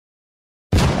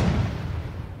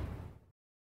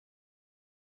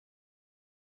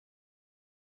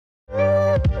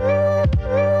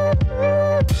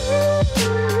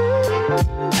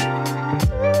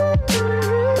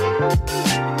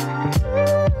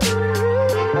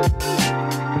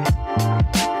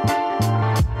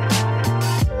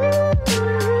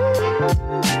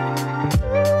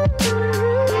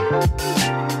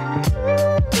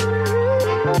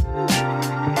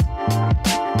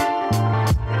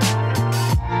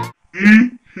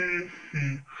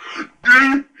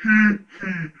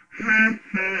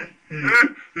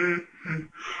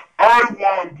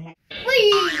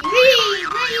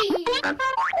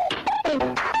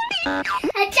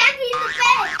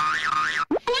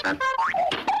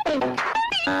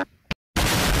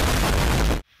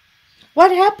What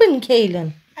happened,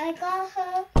 Kaylen? I got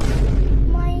hurt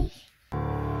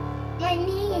my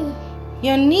knee.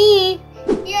 Your knee?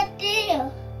 Yeah,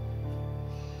 dear.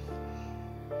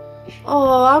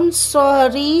 Oh, I'm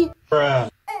sorry.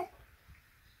 Bruh.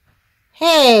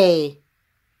 Hey,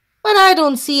 but I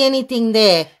don't see anything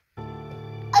there.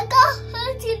 I got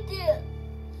hurt in there.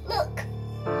 Look.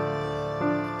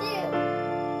 There.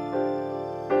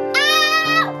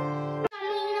 Ow! I'm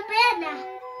in the bed now.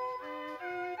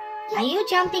 Are you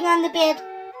jumping on the bed?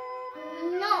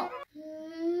 No.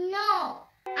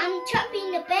 I'm jumping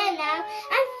in the bed now.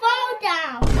 I fall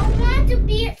down. I want to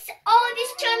be all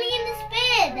this jumping in this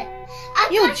bed.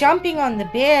 You jumping on the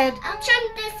bed? I'm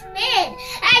jumping this bed.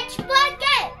 I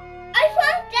forget. I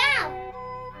fell down.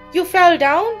 You fell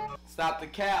down? Stop the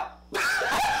cap. No,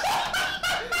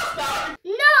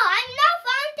 I'm not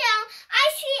falling down. I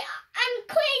see I'm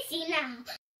crazy now.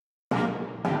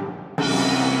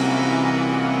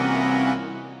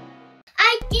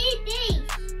 I did this.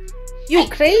 You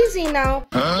crazy now?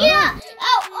 Yeah,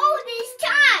 all this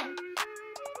time.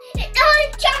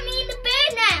 I'm jumping in the bed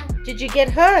now. Did you get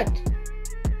hurt?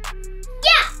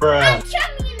 Yeah, Bruh. I'm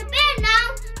jumping in the bed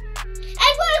now.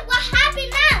 And what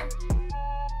happened now?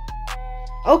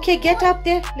 Okay, get up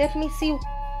there. Let me see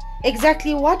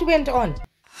exactly what went on.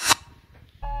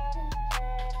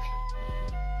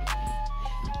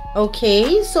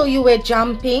 Okay, so you were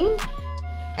jumping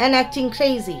and acting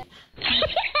crazy.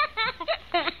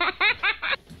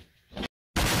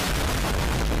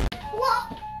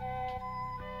 What?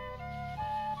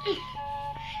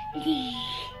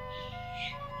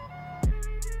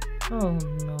 Oh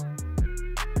no.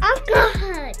 I got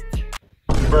hurt.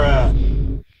 Bruh.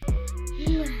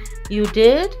 You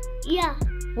did? Yeah,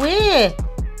 Where?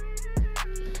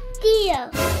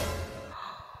 dear.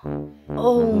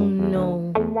 Oh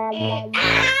no. I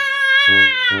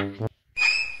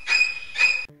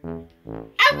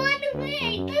run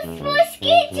away. This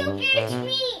mosquito bit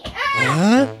me.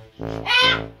 I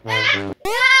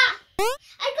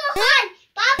go hide.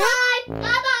 Bye bye.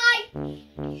 Bye bye.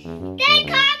 They're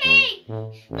coming.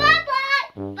 Bye bye.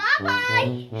 Bye bye.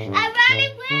 I run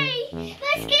away.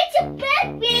 Mosquito bit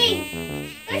me.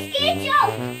 Mosquito.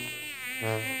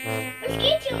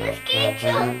 Mosquito.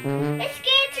 Mosquito.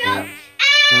 Mosquito.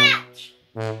 Ouch.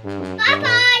 Bye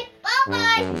bye. Bye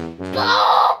bye.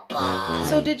 Bye bye.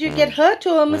 So did you get hurt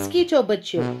or a mosquito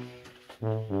bit you?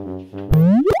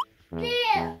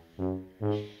 There.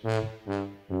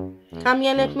 Come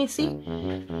here, let me see.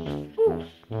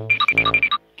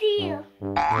 There.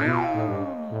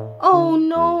 Oh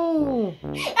no.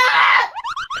 Ah!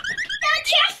 Don't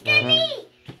touch the knee!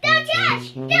 Don't touch!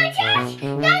 Don't touch!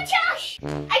 Don't touch!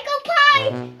 I go bye!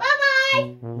 Bye bye!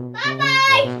 Bye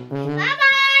bye! Bye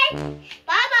bye!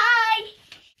 Bye bye!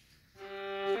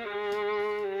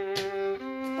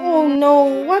 Oh no,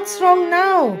 what's wrong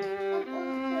now?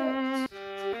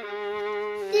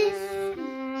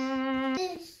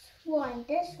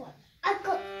 This one. I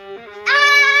go.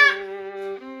 Ah!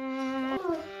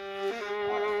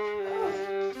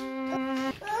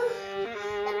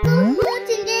 I go hurt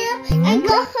in there and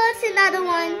go hurt another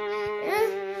one.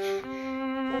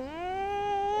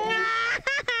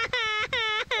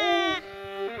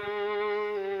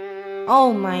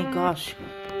 Oh my gosh.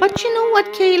 But you know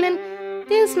what, Kaylen?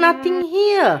 There's nothing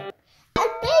here. A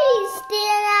baby's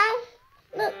there now.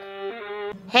 Look.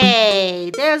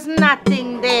 Hey, there's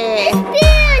nothing there.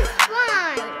 There's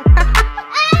one.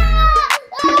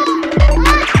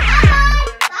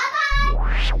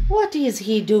 What is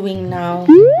he doing now?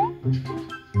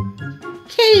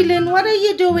 Kaylen, what are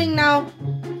you doing now?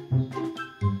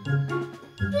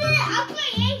 I'll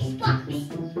play Xbox.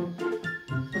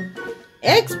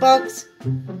 Xbox?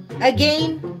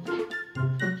 Again?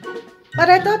 But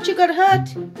I thought you got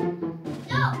hurt.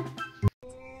 No.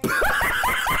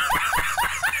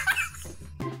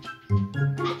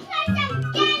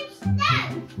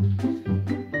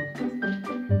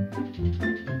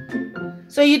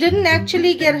 So you didn't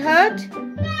actually get hurt?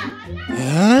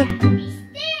 Huh?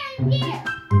 Here.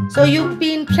 So you've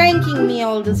been pranking me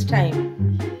all this time?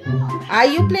 No. Are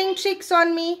you playing tricks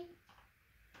on me?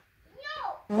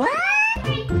 No.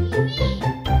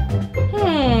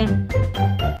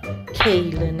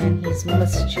 Kaylen and his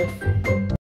mischief.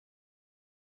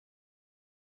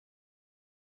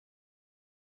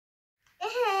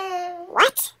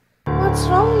 What? What's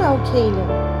wrong now, Kaylen?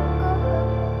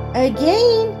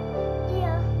 Again?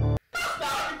 Yeah.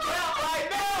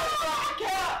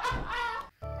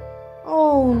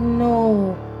 Oh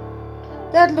no.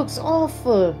 That looks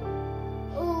awful.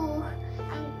 Ooh,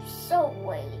 I'm so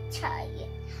really tired.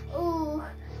 Ooh,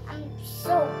 I'm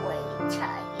so very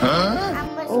tired.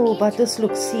 I'm a Oh, but this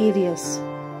looks serious.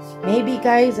 Maybe,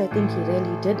 guys, I think he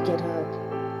really did get hurt.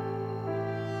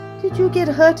 Did you get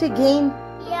hurt again?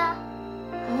 Yeah.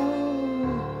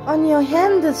 Oh, on your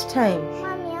hand this time.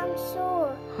 Mommy, I'm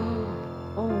sore.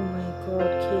 Oh my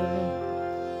God, Kaylen.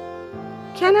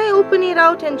 Can I open it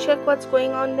out and check what's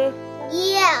going on there?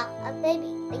 Yeah, I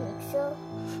maybe think so.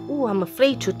 Oh, I'm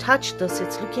afraid to touch this.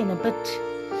 It's looking a bit...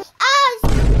 Ah,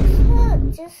 it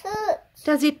hurts. It hurts.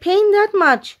 Does it pain that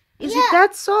much? Is it Yeah.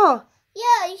 that sore?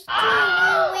 Yeah, it's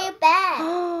doing really bad.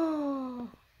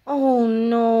 Oh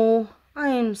no. I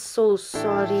am so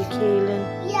sorry,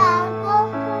 Kaylen. Yeah,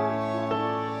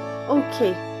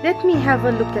 Okay, let me have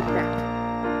a look at that.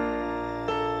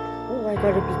 Oh, I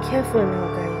gotta be careful now,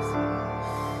 guys.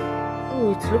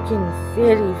 Oh, it's looking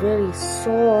very, very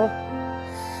sore.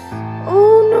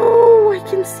 Oh no, I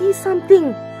can see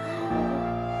something.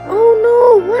 Oh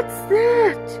no, what's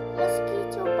that?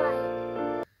 mosquito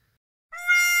bite.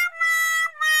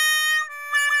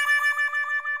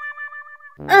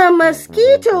 A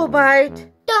mosquito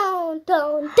bite. Don't.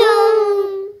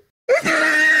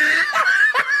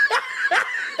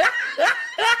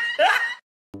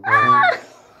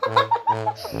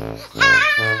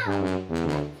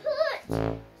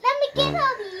 Let me get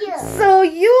over here. So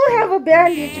you have a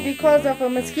bandage because of a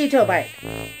mosquito bite.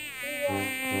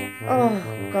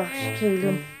 Oh gosh,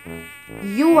 Kaylen.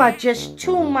 You are just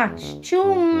too much.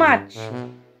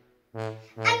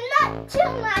 I'm not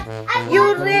too much.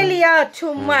 You really are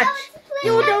too much.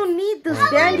 You don't need this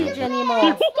bandage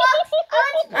anymore.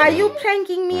 Are you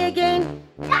pranking me again?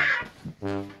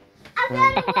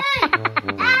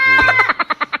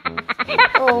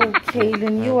 Oh,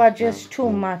 Kaylen, you are just too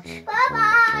much.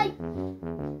 Bye-bye.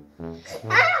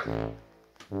 Ah.